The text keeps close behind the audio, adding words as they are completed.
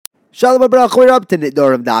Shalom Abrach, we're up to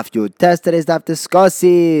Nidorim Daf Yud Test. Today's Daf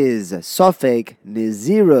discusses Sofek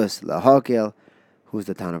Nizirus Lahakel. Who's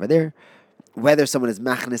the town over there? Whether someone is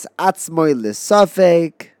Machnis Atzmoy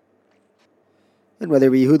L'Sofek, and whether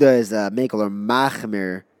Yehuda is Mekel or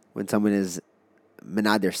Machmir when someone is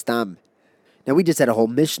Menader Stam. Now we just had a whole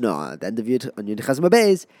Mishnah at the end of Yud on Yud Chazma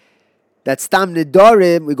Beis that Stam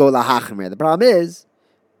Nidorim we go Lahachmir. The problem is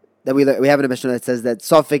that we have in a Mishnah that says that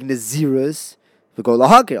Sofek Nizirus we go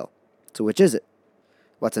Lahakel. So which is it?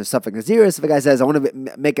 What's a Sofek Nazirus? If a guy says, I want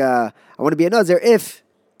to be a Nazir if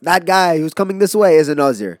that guy who's coming this way is a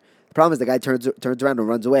Nazir. The problem is the guy turns around and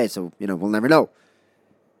runs away, so we'll never know.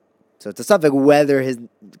 So it's a Sofek whether his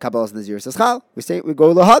Kabbalas Nazirus is Chal. We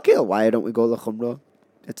go Lahakil. Why don't we go Lachumrah?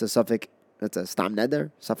 It's a Sofek, it's a Stam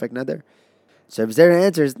Neder, Sofek Neder. So if their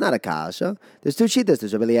answer is not a Kasha, there's two Shitas,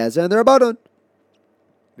 there's Rabbi Eliezer and the Rabbanon.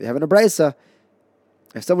 We have an Abraisa.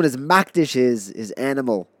 If someone is Makdish his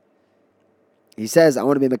animal, he says, I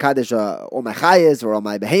want to be Mekadesh all my Chayas or all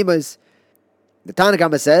my Behemoths. The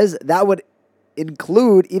Tanakama says that would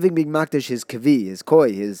include even being Makdish his Kavi, his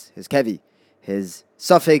Koi, his Kevi, his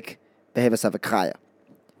Suffolk, Behemoth Suffolk Chaya.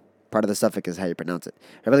 Part of the Suffolk is how you pronounce it.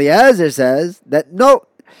 Rabbi Eliezer says that no,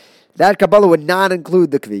 that Kabbalah would not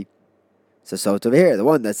include the Kvi. So it's over here, the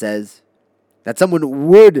one that says that someone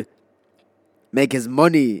would make his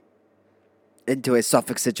money into a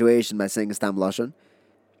Suffolk situation by saying a Stam Lashon.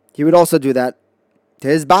 He would also do that to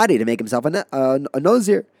his body to make himself a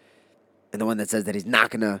Nazir. And the one that says that he's not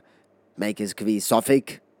going to make his Kvi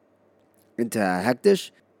Sofek into a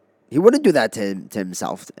Hektish, he wouldn't do that to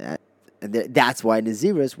himself. And that's why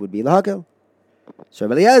Nazirus would be Lahakel. So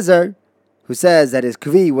Rabbi Eliezer, who says that his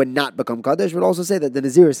Kvi would not become Kaddish, would also say that the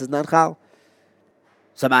Nazirus is not Chal.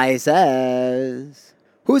 Somebody says,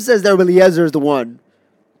 who says that Rabbi Eliezer is the one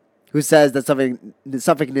who says that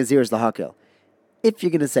Sofek Nazir is Lahakel? If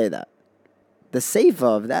you're going to say that, the Seifa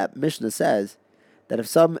of that Mishnah says that if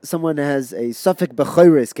someone has a Sofek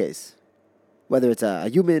B'chayres case, whether it's a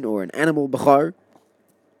human or an animal B'char,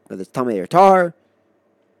 whether it's Tameh or Tar,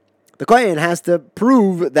 the Kohen has to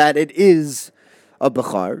prove that it is a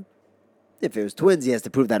B'char. If it was twins, he has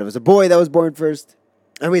to prove that it was a boy that was born first.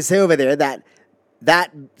 And we say over there that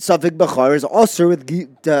Sofek B'char is also to do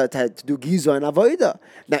Gizo and Avoida.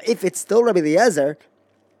 Now, if it's still Rabbi Eliezer,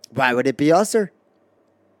 why would it be Asr?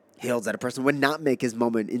 He holds that a person would not make his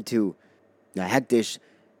moment into a hektish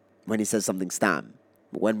when he says something stam,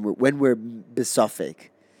 when we're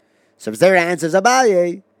besofik. So if Zera answers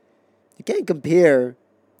Abaye, you can't compare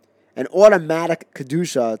an automatic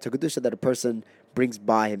kedusha to kedusha that a person brings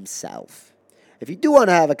by himself. If you do want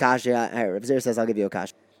to have a kasha, if Zera says, I'll give you a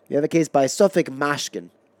kasha. You have a case by sofik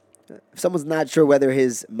mashkin. If someone's not sure whether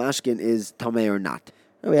his mashkin is tameh or not.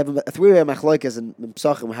 We have a three-way machlokas in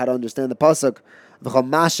Pesachim how to understand the pasuk. What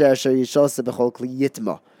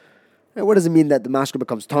does it mean that the mashkin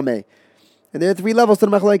becomes tameh? And there are three levels to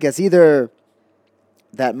the machlokas. Either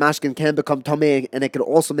that mashkin can become tameh and it can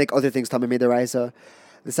also make other things tameh midaraisa.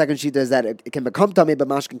 The second sheet is that it can become tameh, but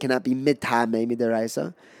mashkin cannot be mitameh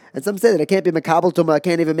midaraisa. And some say that it can't be mekabel tumah, it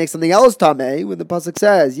can't even make something else tameh. When the pasuk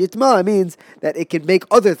says yitma, it means that it can make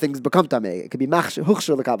other things become tameh. It could be machshir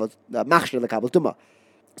lekabel tumah.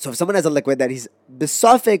 So if someone has a liquid that he's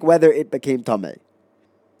besofik whether it became tameh,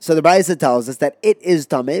 so the Brisa tells us that it is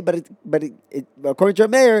tameh, but it according to our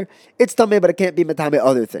mayor, it's tameh, but it can't be metameh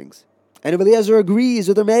other things. And Rabbi Eliezer agrees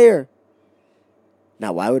with the mayor.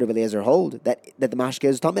 Now, why would Rabbi Eliezer hold that the mashke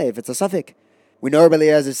is tameh if it's a suffix? We know Rabbi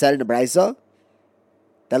Eliezer said in the Brisa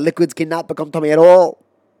that liquids cannot become tameh at all.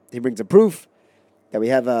 He brings a proof that we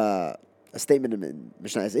have a statement in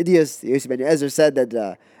Mishnah's Idias. Yossi ben Yezer said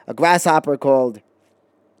that a grasshopper called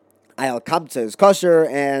Ayal Kamtza is kosher,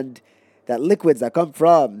 and that liquids that come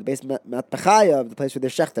from the base Matpachaya, the place where they're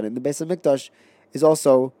shechten, in the base of Mikdash, is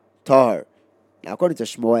also tar. Now, according to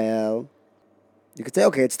Shmuel, you could say,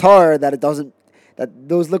 okay, it's tar that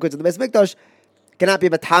those liquids in the base of Mikdash cannot be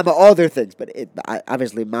matama other things, but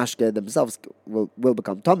obviously mashke themselves will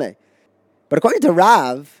become tameh. But according to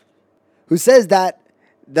Rav, who says that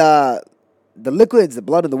the liquids, the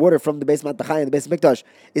blood and the water from the base Matpachaya and the base of Mikdash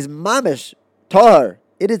is mamish tar,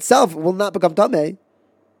 it itself will not become tameh.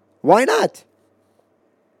 Why not?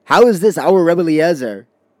 How is this our Rebbe Eliezer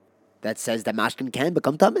that says that mashkin can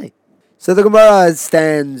become tameh? So the Gemara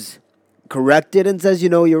stands corrected and says,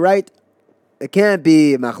 you're right. It can't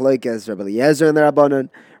be machlokas Rebbe Eliezer and the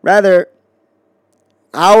Rabbanon. Rather,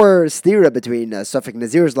 our stira between Sofek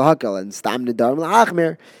Nazirus Lahakel and Stam Nidarim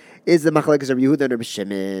Lahachmir is the machlokas of Yehuda and Rabbi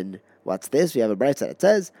Shimon. What's this? We have a brayta that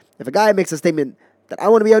says, if a guy makes a statement that I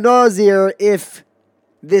want to be a Nazir if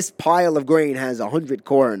this pile of grain has 100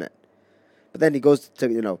 core in it, But then he goes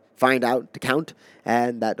to, find out, to count,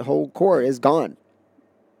 and that whole core is gone.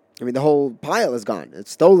 I mean, the whole pile is gone.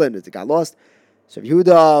 It's stolen. It got lost. So if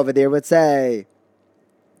Yehuda over there would say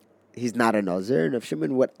he's not a Nazir, and if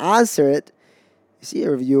Shimon would answer it, you see,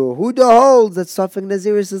 if Yehuda holds that Safek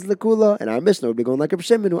Naziris is Lakula, and our Mishnah would be going like Rabbi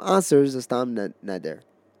Shimon, who answers the Stam Neder.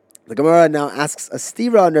 The Gemara now asks a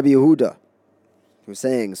stira on Rabbi Yehuda, who's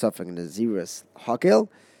saying Safek Naziris Hakel,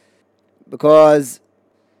 because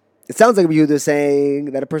it sounds like Rabbi Yehuda is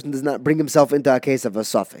saying that a person does not bring himself into a case of a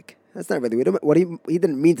Safek. That's not really what he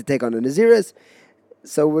didn't mean to take on a Naziris,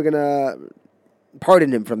 so we're going to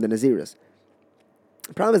pardon him from the Naziris.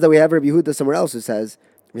 The problem is that we have Rabbi Yehuda somewhere else who says,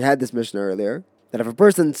 we had this Mishnah earlier, that if a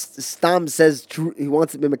person stam says he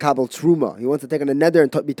wants to be Mekabel Truma, he wants to take on a neder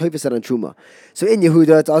and be Toifesed on Truma. So in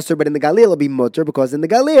Yehuda it's also, but in the Galil it'll be Mutter, because in the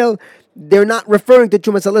Galil they're not referring to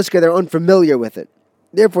Truma Salishka, they're unfamiliar with it.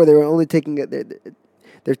 Therefore they're only taking it,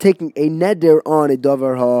 they're taking a neder on a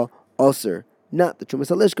Davar Ha-Osir, not the Truma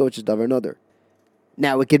Salishka, which is Davar Nodar.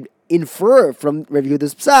 Now we could infer from Rav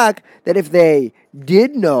Yehuda's Psak that if they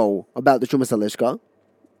did know about the Truma Salishka,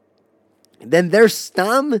 then their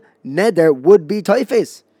stam neder would be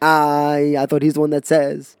toifes. I thought he's the one that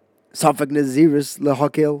says Safek Naziris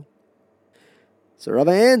lehakil. So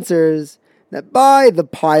Rava answers that by the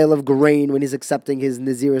pile of grain, when he's accepting his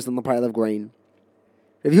Naziris on the pile of grain,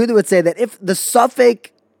 Rav Yehuda would say that if the Safek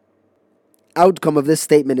outcome of this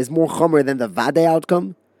statement is more chomer than the Vadei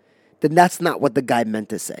outcome, then that's not what the guy meant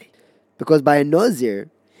to say. Because by a Nazir,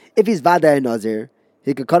 if he's Vadei Nazir,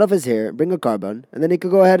 he could cut off his hair, bring a carbon, and then he could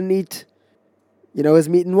go ahead and eat his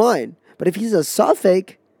meat and wine. But if he's a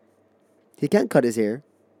Safek, he can't cut his hair.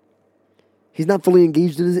 He's not fully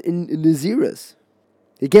engaged in Naziris.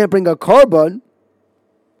 He can't bring a carbon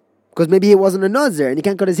because maybe he wasn't a Nazir and he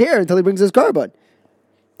can't cut his hair until he brings his carbon.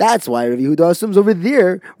 That's why Rav Yehuda assumes over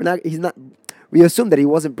there we assume that he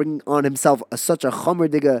wasn't bringing on himself such a Chomer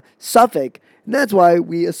Diga Safek, and that's why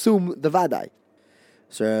we assume the Vadai.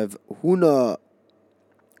 So Rav Huna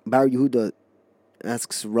Bar Yehuda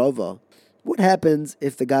asks Rava, what happens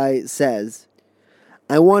if the guy says,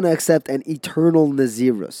 I want to accept an eternal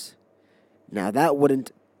Nazirus? Now that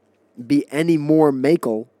wouldn't be any more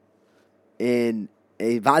makel in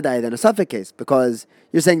a Vadai than a Safek case, because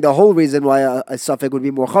you're saying the whole reason why a Safek would be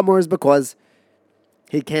more Chomer is because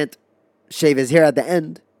he can't shave his hair at the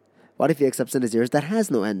end. What if he accepts a Nazirus that has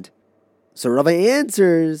no end? So Rava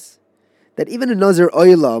answers that even in Nazir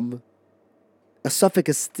Oilam, a Safek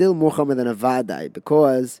is still more Chomer than a Vadai,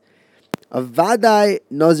 because a Vadai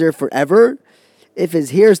Nazir forever, if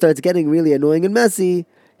his hair starts getting really annoying and messy,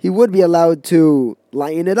 he would be allowed to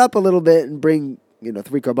lighten it up a little bit and bring, 3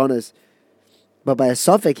 karbanas. But by a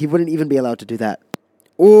Safek, he wouldn't even be allowed to do that.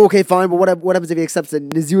 Okay, fine, but what happens if he accepts the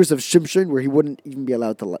Nazirus of Shimshon, where he wouldn't even be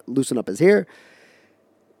allowed to loosen up his hair?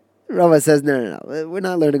 Rava says, no. We're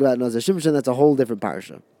not learning about Nazir Shimshon, that's a whole different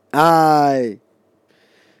parasha. Shimshon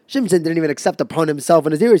didn't even accept upon himself a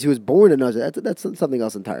Nazirus, he was born a Nazir. That's something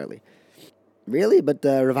else entirely. Really? But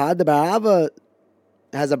Rav Hada Bar Ava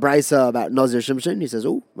has a brisa about Nazir Shimshon. He says,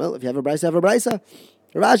 if you have a brisa, have a brisa.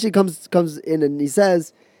 Rav Ashi comes in and he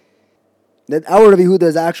says that our Rav Yehuda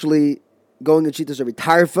is actually going in Shitas Rabbi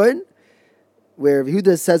Tarfon, where Rav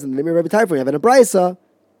Yehuda says in the name of Rabbi Tarfon, you have in a brisa,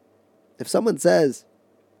 if someone says,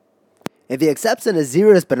 if he accepts an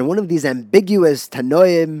Naziris, but in one of these ambiguous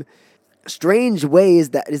Tanoim, strange ways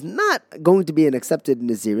that is not going to be an accepted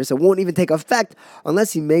Naziris, it won't even take effect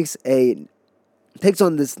unless he takes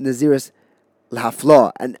on this Naziris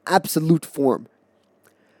lahafla, an absolute form.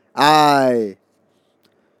 Why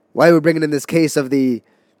are we bringing in this case of the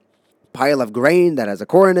pile of grain that has a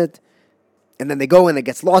core in it, and then they go and it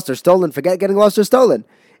gets lost or stolen? Forget getting lost or stolen.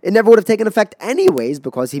 It never would have taken effect anyways,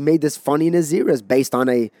 because he made this funny Naziris based on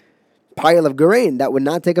a pile of grain that would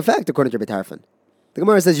not take effect according to Rabbi Tarfon. The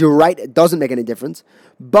Gemara says, you're right, it doesn't make any difference,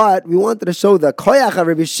 but we wanted to show the koyach of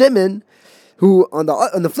Rabbi Shimon, who on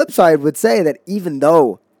the flip side would say that even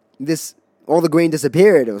though all the grain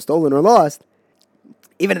disappeared, it was stolen or lost,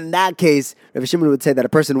 even in that case, Rabbi Shimon would say that a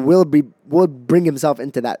person will bring himself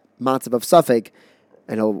into that matzav of Safek,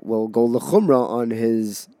 and will go lechumra on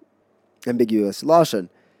his ambiguous lashon.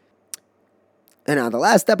 And on the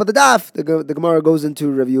last step of the daf, the Gemara goes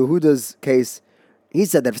into Rabbi Yehuda's case. He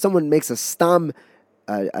said that if someone makes a stam,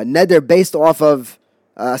 a neder based off of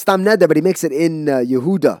a stam neder, but he makes it in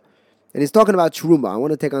Yehuda, and he's talking about Truma. I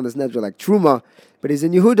want to take on this neder like Truma, but he's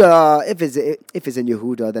in Yehuda. If it's in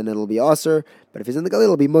Yehuda, then it'll be Aser. But if he's in the Galil,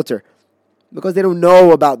 it'll be Mutter, because they don't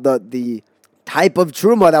know about the type of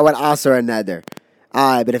Truma that would Aser a neder.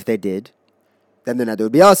 But if they did, then the neder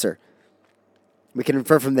would be Aser. We can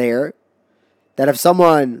infer from there that if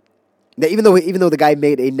someone Now, even though the guy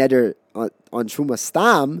made a neder on Truma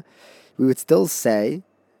Stam, we would still say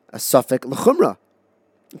a suffix l'chumra,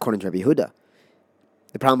 according to Rabbi Yehuda.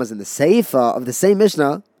 The problem is in the Seifa of the same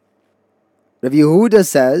Mishnah, Rabbi Yehuda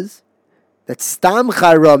says that Stam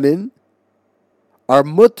Charamim are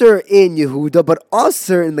mutter in Yehuda, but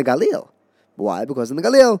also in the Galil. Why? Because in the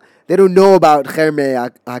Galil, they don't know about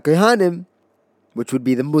Chermei HaKohanim, which would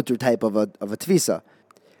be the mutter type of a tfisa.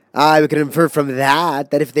 We can infer from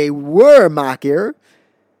that if they were makir,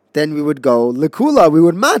 then we would go lekula, we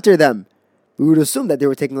would matter them. We would assume that they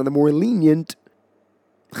were taking on the more lenient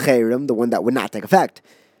cherem, the one that would not take effect.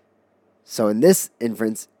 So in this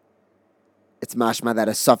inference, it's mashma that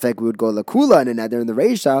a suffix we would go lekula, and another in the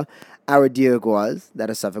reisha, our diuk was that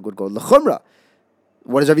a suffix would go lechumra.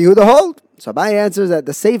 What does Rabbi Yehuda hold? So Abai answers that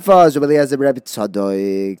the seifa is Rabbi Eliezer Rabbi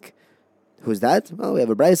Tzadok. Who's that? Well, we have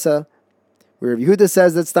a brisa where Rabbi Yehuda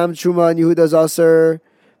says that Stam Truma and Yehuda is Aser,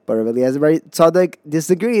 but Rabbi Eliezer Tzadok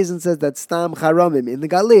disagrees and says that Stam Charamim in the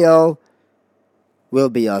Galil will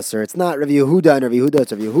be Aser. It's not Rabbi Yehuda and Rabbi Yehuda,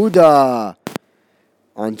 it's Rabbi Yehuda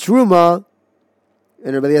on Truma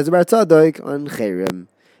and Rabbi Eliezer Tzadok on Cherem.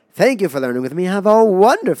 Thank you for learning with me. Have a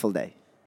wonderful day.